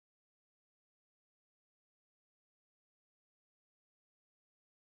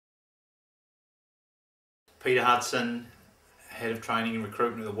Peter Hudson, Head of Training and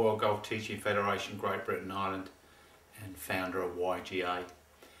Recruitment of the World Golf Teaching Federation, Great Britain and Ireland, and founder of YGA.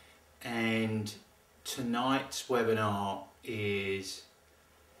 And tonight's webinar is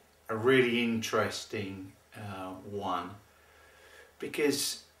a really interesting one,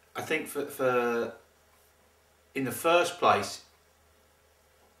 because I think for in the first place,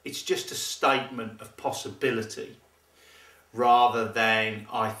 it's just a statement of possibility, rather than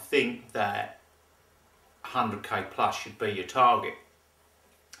I think that 100k plus should be your target.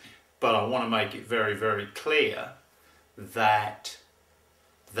 But I want to make it very, very clear that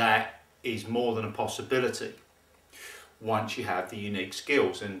that is more than a possibility once you have the unique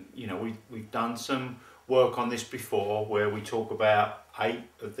skills. And you know, we've done some work on this before, where we talk about 8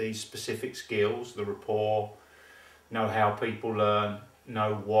 of these specific skills: the rapport, know how people learn,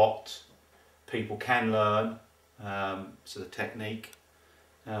 know what people can learn, so the technique,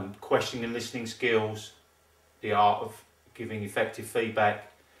 questioning and listening skills, the art of giving effective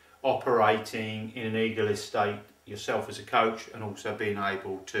feedback, operating in an egoless state yourself as a coach, and also being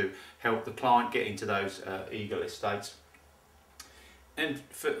able to help the client get into those egoless states. And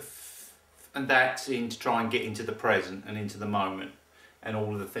that's to try and get into the present and into the moment, and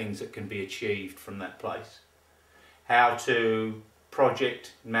all of the things that can be achieved from that place. How to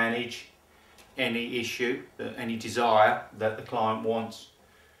project manage any issue, any desire that the client wants,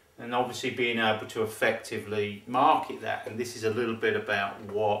 and obviously being able to effectively market that. And this is a little bit about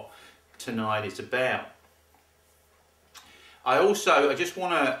what tonight is about. I just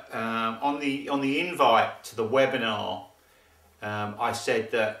want to on the invite to the webinar, I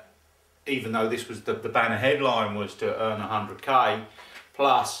said that even though this was the banner headline was to earn 100k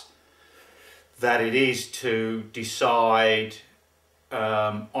plus, that it is to decide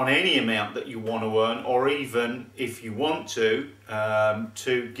on any amount that you want to earn, or even if you want to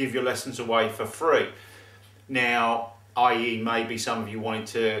give your lessons away for free. Now, i.e. maybe some of you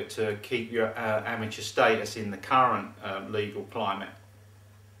wanted to keep your amateur status in the current legal climate.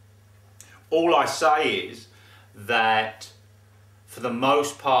 All I say is that for the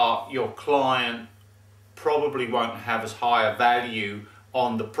most part, your client probably won't have as high a value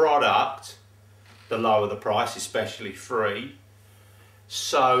on the product the lower the price, especially free.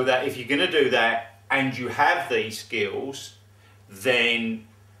 So that if you're going to do that and you have these skills, then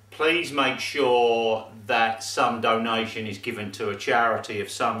please make sure that some donation is given to a charity of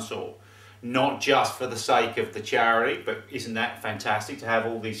some sort. Not just for the sake of the charity, but isn't that fantastic to have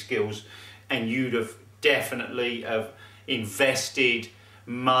all these skills, and you'd have definitely have invested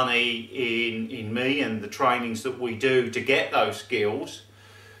money in me and the trainings that we do to get those skills.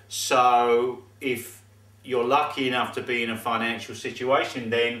 So if you're lucky enough to be in a financial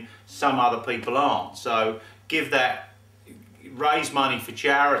situation, then some other people aren't. So raise money for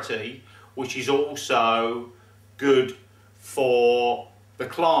charity, which is also good for the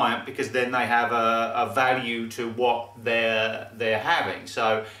client, because then they have a value to what they're having.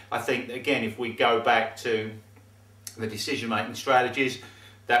 So I think, again, if we go back to the decision-making strategies,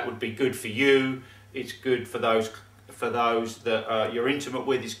 that would be good for you. It's good for those that you're intimate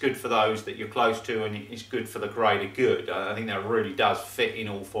with, it's good for those that you're close to, and it's good for the greater good. I think that really does fit in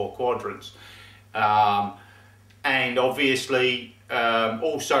all 4 quadrants. And obviously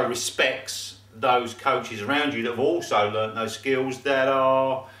also respects those coaches around you that have also learnt those skills, that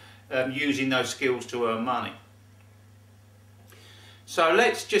are using those skills to earn money. So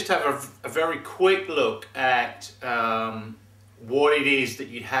let's just have a very quick look at what it is that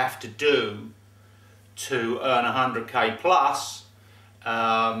you have to do to earn 100k plus,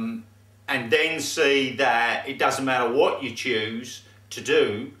 and then see that it doesn't matter what you choose to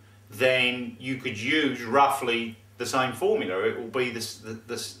do, then you could use roughly the same formula. It will be the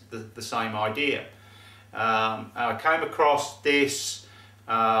same idea. I came across this,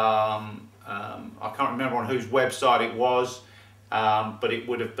 I can't remember on whose website it was, but it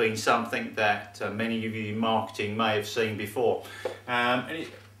would have been something that many of you in marketing may have seen before.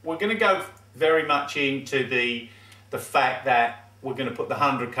 We're going to go very much into the fact that we're going to put the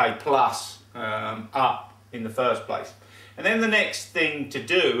 100k plus up in the first place. And then the next thing to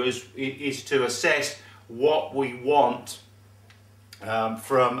do is to assess what we want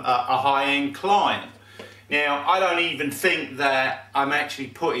from a high-end client. Now, I don't even think that I'm actually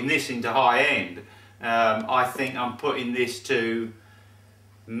putting this into high-end. I think I'm putting this to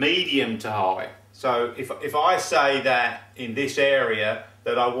medium to high. So if I say that in this area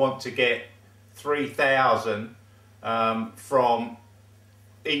that I want to get 3,000 from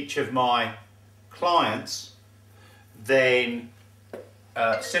each of my clients, then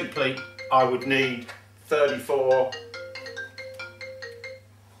simply I would need 34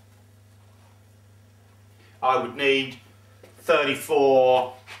 I would need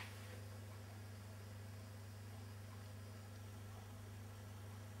 34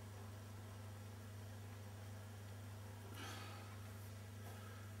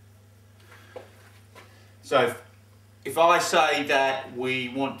 So if I say that we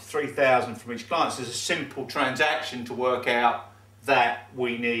want 3,000 from each client, so it's a simple transaction to work out that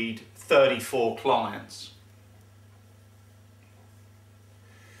we need 34 clients.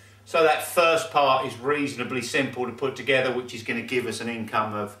 So that first part is reasonably simple to put together, which is going to give us an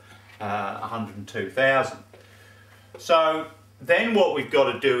income of 102,000. So then what we've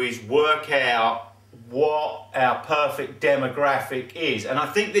got to do is work out what our perfect demographic is. And I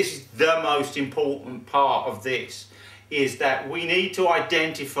think this is the most important part of this, is that we need to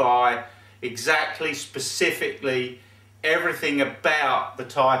identify exactly, specifically, everything about the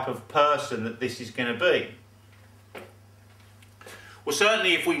type of person that this is going to be. Well,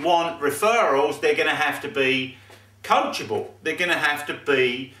 certainly if we want referrals, they're going to have to be coachable. They're going to have to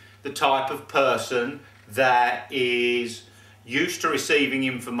be the type of person that is used to receiving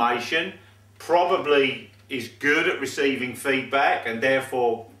information, probably is good at receiving feedback, and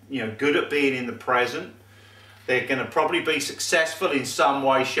therefore, good at being in the present. They're going to probably be successful in some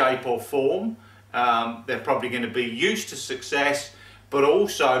way, shape or form. They're probably going to be used to success, but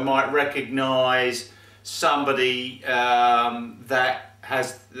also might recognise somebody that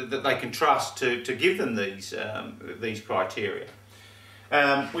they can trust to give them these criteria.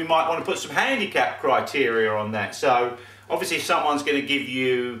 We might want to put some handicap criteria on that. So obviously if someone's going to give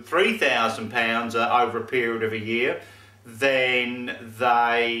you £3,000 over a period of a year, then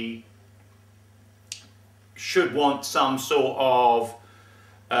they should want some sort of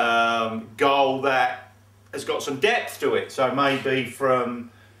goal that has got some depth to it. So maybe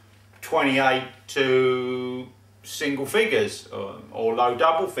from 28 to single figures or low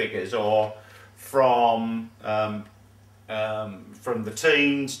double figures, or from the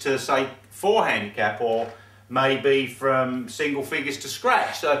teens to say 4 handicap, or maybe from single figures to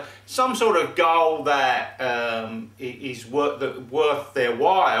scratch. So some sort of goal that is worth their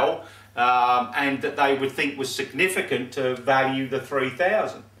while, and that they would think was significant to value the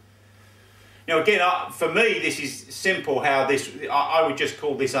 3,000. Now again, for me this is simple how I would just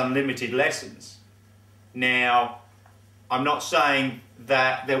call this unlimited lessons. Now I'm not saying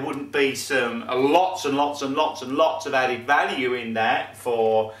that there wouldn't be some lots and lots and lots and lots of added value in that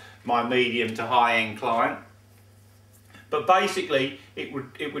for my medium to high-end client. But basically, it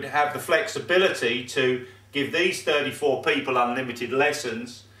would have the flexibility to give these 34 people unlimited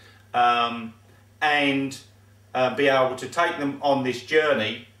lessons, and be able to take them on this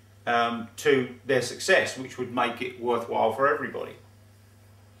journey to their success, which would make it worthwhile for everybody.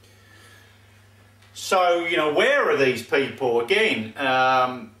 So, where are these people? Again,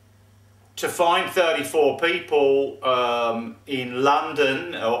 to find 34 people in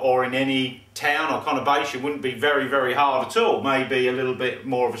London or in any town or conurbation wouldn't be very, very hard at all. Maybe a little bit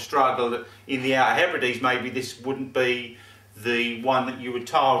more of a struggle in the Outer Hebrides. Maybe this wouldn't be the one that you would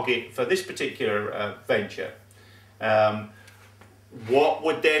target for this particular venture. What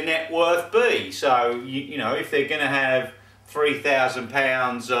would their net worth be? So, if they're going to have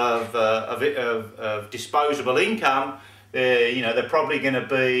 £3,000 of disposable income, they're probably going to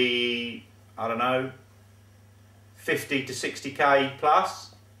be, I don't know, 50 to 60k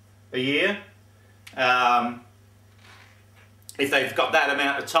plus a year. If they've got that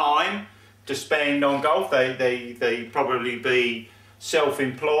amount of time to spend on golf, they probably be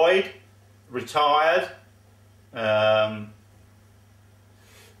self-employed, retired.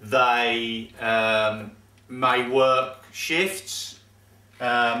 They may work shifts,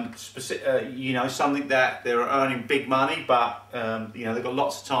 something that they're earning big money, but they've got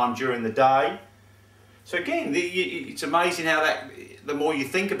lots of time during the day. So again, it's amazing how the more you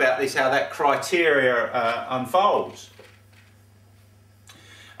think about this, how that criteria unfolds.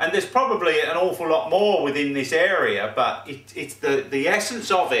 And there's probably an awful lot more within this area, but it's the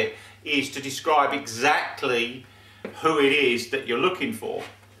essence of it is to describe exactly who it is that you're looking for.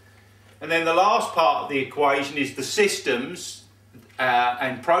 And then the last part of the equation is the systems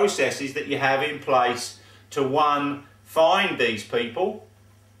and processes that you have in place to, one, find these people,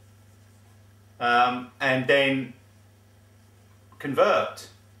 and then convert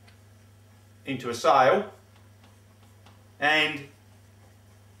into a sale and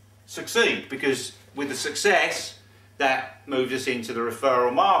succeed, because with the success that moves us into the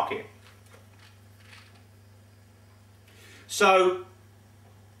referral market. So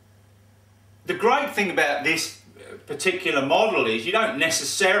the great thing about this particular model is you don't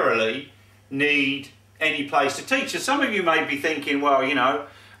necessarily need any place to teach. So some of you may be thinking, well,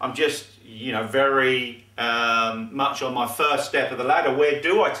 I'm just, you know, very much on my first step of the ladder. Where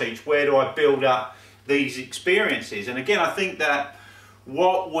do I teach? Where do I build up these experiences? And again, I think that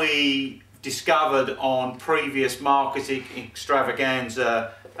what we discovered on previous marketing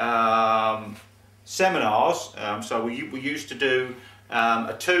extravaganza seminars, so we used to do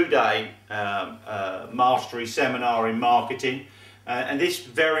a 2-day mastery seminar in marketing, and this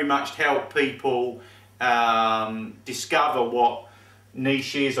very much helped people discover what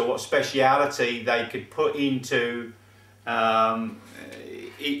niches or what speciality they could put into the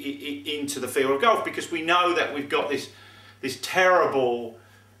field of golf, because we know that we've got this terrible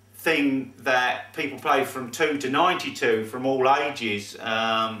thing that people play from 2 to 92 from all ages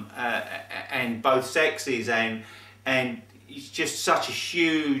and both sexes, and it's just such a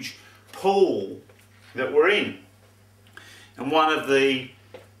huge pool that we're in. And one of the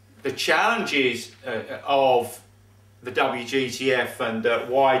challenges of the WGTF and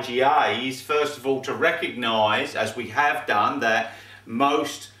YGA is, first of all, to recognise, as we have done, that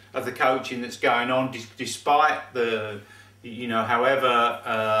most of the coaching that's going on, despite the, you know,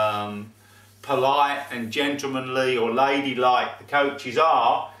 however polite and gentlemanly or ladylike the coaches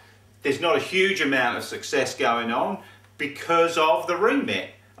are, there's not a huge amount of success going on because of the remit,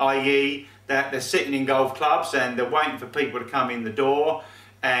 i.e. that they're sitting in golf clubs and they're waiting for people to come in the door,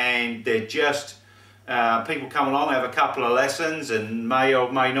 and they're just people come along, have a couple of lessons and may or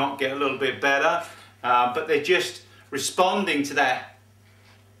may not get a little bit better, but they're just responding to that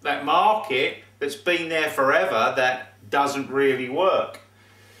market that's been there forever that doesn't really work.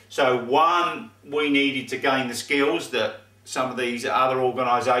 So one, we needed to gain the skills that some of these other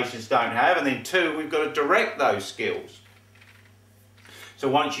organisations don't have, and then two, we've got to direct those skills. So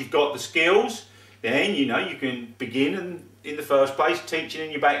once you've got the skills, then you know you can begin in the first place teaching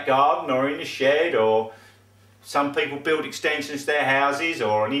in your back garden or in a shed, or some people build extensions to their houses,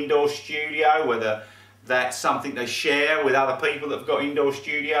 or an indoor studio, whether that's something they share with other people that have got indoor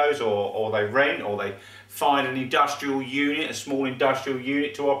studios, or they rent, or they find an industrial unit, a small industrial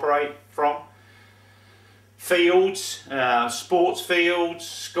unit to operate from. Fields, sports fields,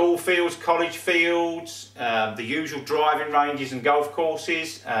 school fields, college fields, the usual driving ranges and golf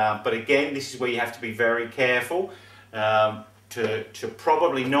courses, but again, this is where you have to be very careful to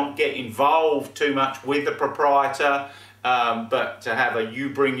probably not get involved too much with the proprietor, but to have a you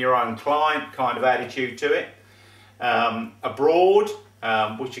bring your own client kind of attitude to it. Abroad,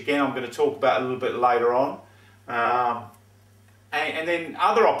 which again I'm going to talk about a little bit later on, and then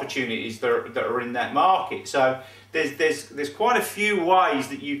other opportunities that are in that market. So there's quite a few ways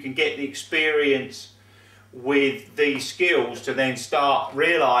that you can get the experience with these skills to then start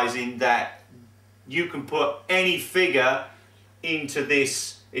realizing that you can put any figure into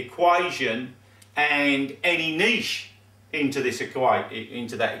this equation and any niche into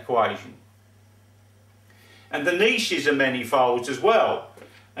that equation. And the niches are many-folds as well.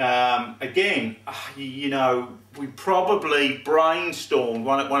 Again, you know, we probably brainstormed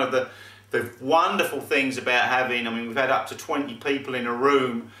one of the wonderful things about having, I mean, we've had up to 20 people in a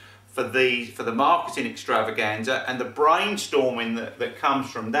room for the marketing extravaganza, and the brainstorming that comes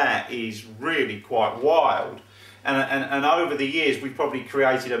from that is really quite wild. And over the years, we've probably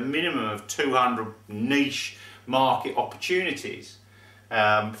created a minimum of 200 niche market opportunities,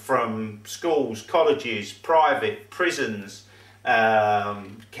 from schools, colleges, private, prisons,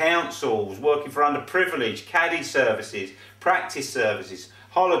 councils, working for underprivileged, caddy services, practice services,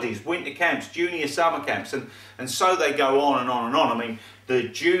 holidays, winter camps, junior summer camps, and so they go on and on and on. I mean, the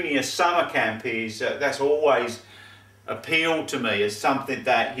junior summer camp is, that's always appealed to me as something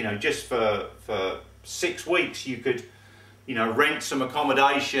that, you know, just for 6 weeks you could, you know, rent some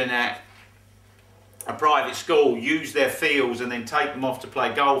accommodation at a private school, use their fields, and then take them off to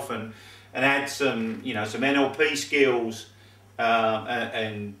play golf and add some, you know, some NLP skills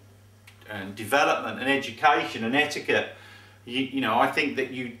and development and education and etiquette. You know, I think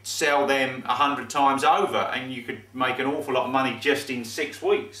that you'd sell them 100 times over, and you could make an awful lot of money just in 6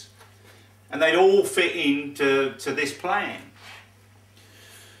 weeks, and they'd all fit into this plan.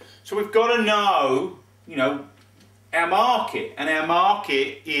 So we've got to know, you know, our market, and our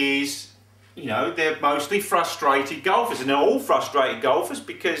market is, you know, they're mostly frustrated golfers, and they're all frustrated golfers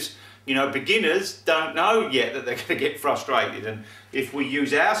because, you know, beginners don't know yet that they're going to get frustrated, and if we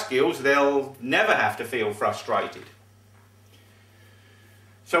use our skills, they'll never have to feel frustrated.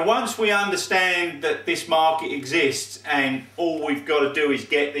 So once we understand that this market exists and all we've got to do is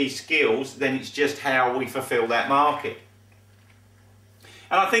get these skills, then it's just how we fulfill that market.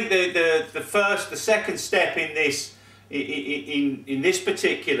 And I think the second step in this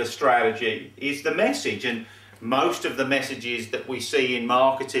particular strategy is the message. And most of the messages that we see in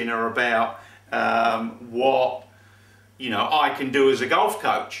marketing are about what, you know, I can do as a golf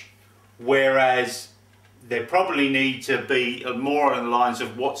coach, whereas there probably need to be more on the lines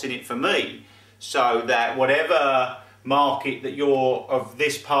of what's in it for me, so that whatever market that you're of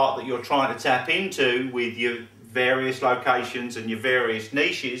this part that you're trying to tap into with your various locations and your various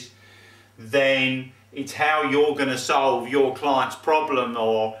niches, then it's how you're going to solve your client's problem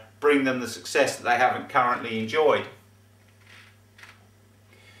or bring them the success that they haven't currently enjoyed.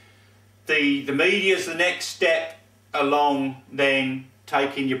 The media is the next step along then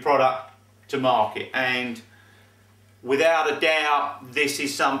taking your product to market, and without a doubt this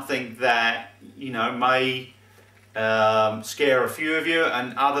is something that, you know, may scare a few of you,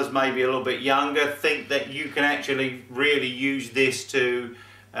 and others maybe a little bit younger think that you can actually really use this to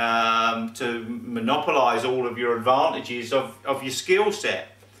monopolize all of your advantages of your skill set.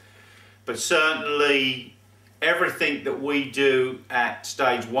 But certainly everything that we do at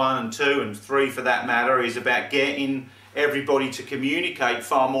stage 1 and 2 and 3 for that matter is about getting everybody to communicate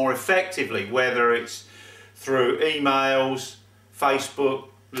far more effectively, whether it's through emails, Facebook,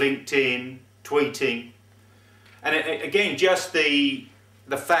 LinkedIn, tweeting. And again, just the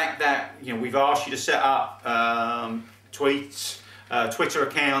fact that, you know, we've asked you to set up Twitter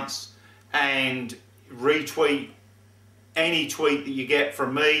accounts and retweet any tweet that you get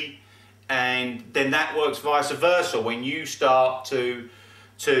from me, and then that works vice versa. When you start to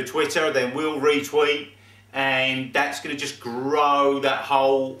Twitter, then we'll retweet, and that's going to just grow that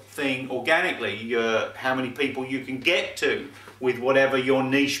whole thing organically. How many people you can get to with whatever your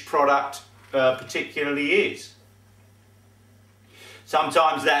niche product particularly is.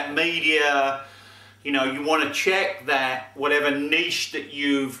 Sometimes that media, you know, you want to check that whatever niche that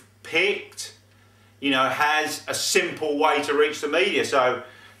you've picked, you know, has a simple way to reach the media. So,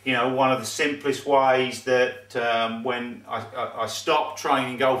 you know, one of the simplest ways that when I stopped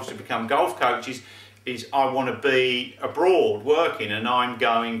training golfers to become golf coaches is I want to be abroad working, and I'm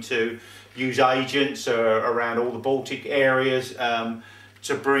going to use agents around all the Baltic areas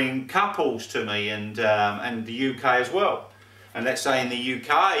to bring couples to me, and the UK as well. And let's say in the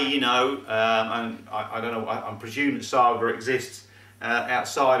UK, you know, and I don't know, I'm presuming that Saga exists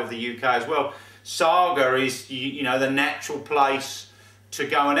outside of the UK as well. Saga is, you know, the natural place to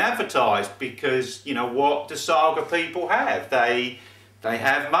go and advertise, because, you know, what do Saga people have? They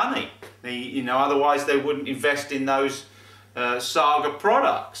have money. You know, otherwise they wouldn't invest in those Saga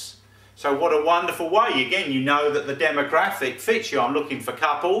products. So what a wonderful way. Again, you know that the demographic fits you. I'm looking for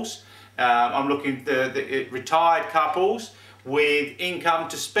couples. I'm looking for retired couples with income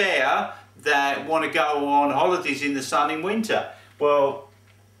to spare that want to go on holidays in the sun in winter. Well,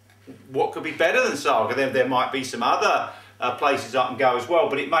 what could be better than Saga? There might be some other places I can go as well,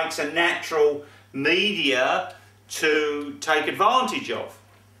 but it makes a natural media to take advantage of.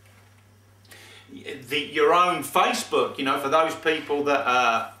 Your own Facebook, you know, for those people that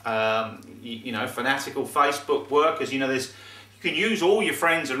are, you know, fanatical Facebook workers, you know, you can use all your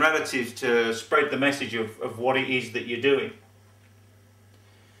friends and relatives to spread the message of what it is that you're doing.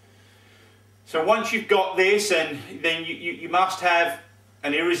 So once you've got this, and then you must have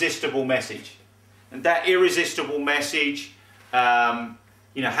an irresistible message. And that irresistible message,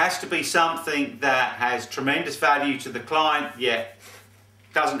 you know, has to be something that has tremendous value to the client, yet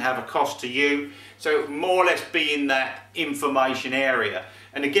doesn't have a cost to you. So more or less be in that information area.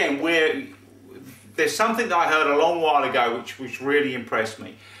 And again, there's something that I heard a long while ago which really impressed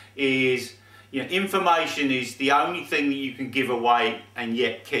me, is, you know, information is the only thing that you can give away and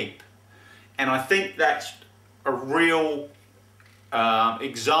yet keep. And I think that's a real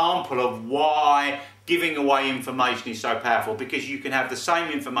example of why giving away information is so powerful, because you can have the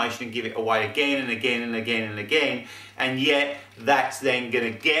same information and give it away again and again and again and again, and yet that's then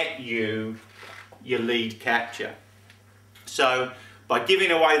going to get you your lead capture. So by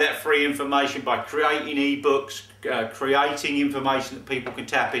giving away that free information, by creating ebooks, creating information that people can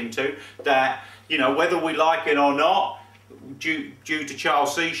tap into, that, you know, whether we like it or not, due to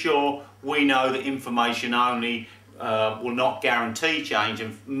Charles Seashore, we know that information only will not guarantee change,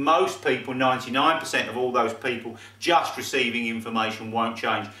 and most people, 99% of all those people just receiving information won't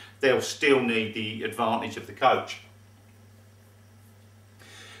change. They'll still need the advantage of the coach.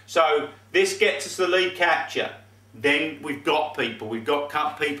 So this gets us the lead capture. Then we've got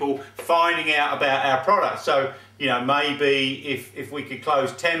people finding out about our product. So, you know, maybe if we could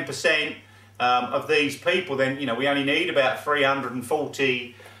close 10% of these people, then, you know, we only need about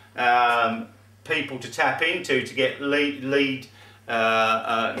 340 people to tap into to get lead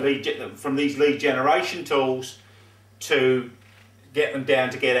from these lead generation tools to get them down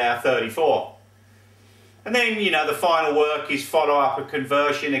to get our 34. And then, you know, the final work is follow up and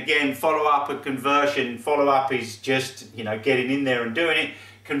conversion. Again, follow up and conversion. Follow up is just, you know, getting in there and doing it.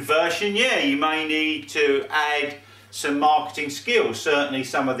 Conversion, yeah, you may need to add some marketing skills. Certainly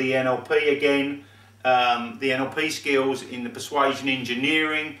some of the NLP again, the NLP skills in the persuasion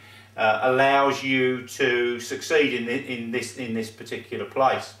engineering allows you to succeed in this particular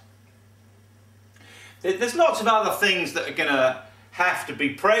place. There's lots of other things that are going to have to be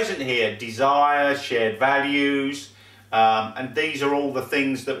present here. Desire, shared values, and these are all the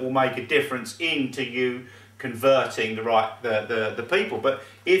things that will make a difference into you converting the people. But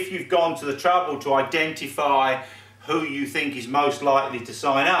if you've gone to the trouble to identify who you think is most likely to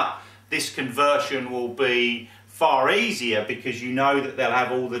sign up, this conversion will be far easier, because you know that they'll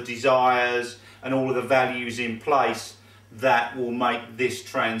have all the desires and all of the values in place that will make this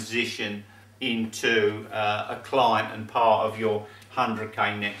transition into a client and part of your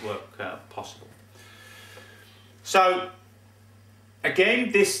 100k network possible. So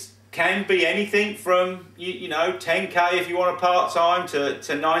again, this can be anything from you know 10k if you want a part-time to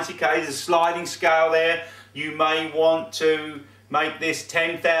 90k. There's a sliding scale there. You may want to make this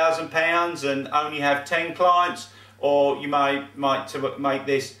 £10,000 and only have 10 clients, or you might make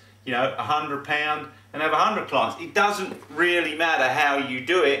this, you know, £100 and have 100 clients. It doesn't really matter how you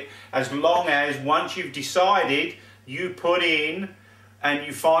do it, as long as once you've decided, you put in and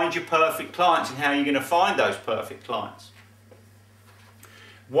you find your perfect clients and how you're going to find those perfect clients.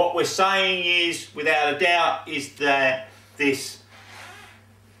 What we're saying is, without a doubt, is that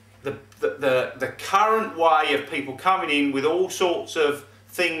the current way of people coming in with all sorts of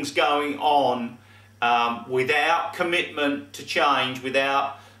things going on, without commitment to change,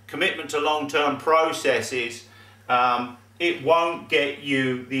 without commitment to long-term processes, it won't get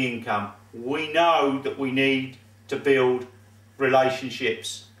you the income. We know that we need to build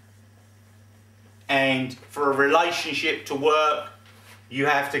relationships, and for a relationship to work, you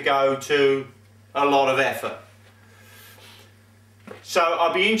have to go to a lot of effort. So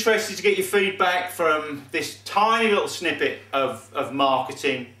I'll be interested to get your feedback from this tiny little snippet of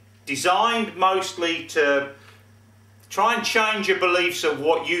marketing, designed mostly to try and change your beliefs of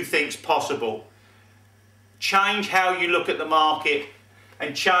what you think's possible, change how you look at the market,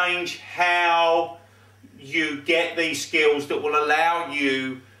 and change how you get these skills that will allow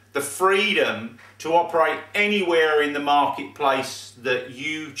you the freedom to operate anywhere in the marketplace that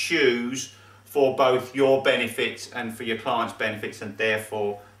you choose, for both your benefits and for your clients' benefits, and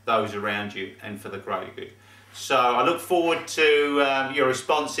therefore those around you, and for the greater good. So I look forward to your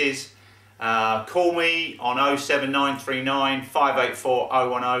responses. Call me on 07939 584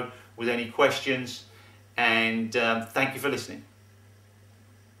 010 with any questions, and thank you for listening.